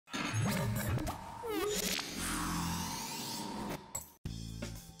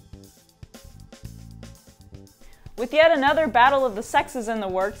With yet another battle of the sexes in the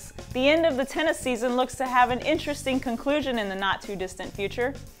works, the end of the tennis season looks to have an interesting conclusion in the not-too-distant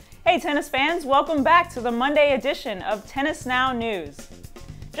future. Hey tennis fans, welcome back to the Monday edition of Tennis Now News.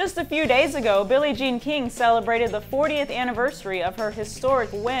 Just a few days ago, Billie Jean King celebrated the 40th anniversary of her historic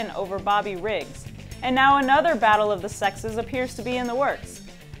win over Bobby Riggs. And now another battle of the sexes appears to be in the works.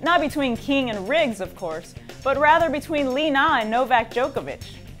 Not between King and Riggs, of course, but rather between Li Na and Novak Djokovic.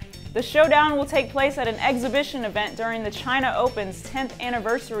 The showdown will take place at an exhibition event during the China Open's 10th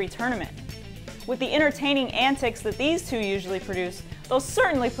anniversary tournament. With the entertaining antics that these two usually produce, they'll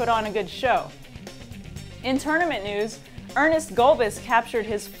certainly put on a good show. In tournament news, Ernest Gulbis captured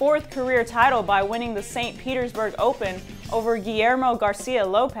his 4th career title by winning the St. Petersburg Open over Guillermo Garcia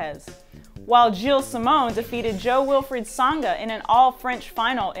Lopez, while Gilles Simon defeated Jo-Wilfried Tsonga in an all-French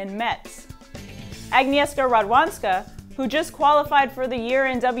final in Metz. Agnieszka Radwanska, who just qualified for the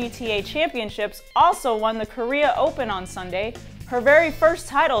year-end WTA Championships, also won the Korea Open on Sunday, her very first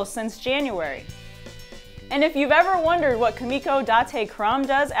title since January. And if you've ever wondered what Kimiko Date-Krumm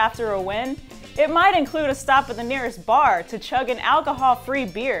does after a win, it might include a stop at the nearest bar to chug an alcohol-free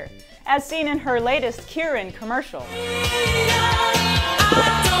beer, as seen in her latest Kirin commercial.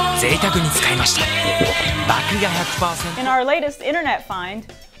 In our latest internet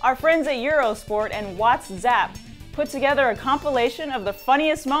find, our friends at Eurosport and WhatsZap put together a compilation of the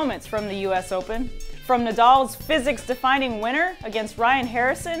funniest moments from the US Open, from Nadal's physics-defining winner against Ryan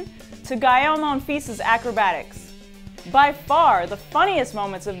Harrison to Gael Monfils' acrobatics. By far, the funniest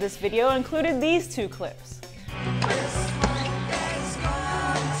moments of this video included these two clips.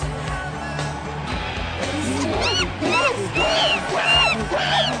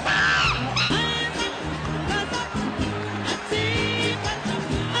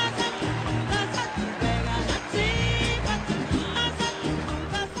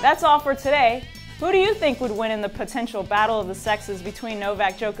 That's all for today. Who do you think would win in the potential battle of the sexes between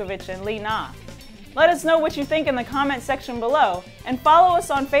Novak Djokovic and Li Na? Let us know what you think in the comment section below, and follow us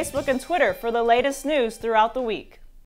on Facebook and Twitter for the latest news throughout the week.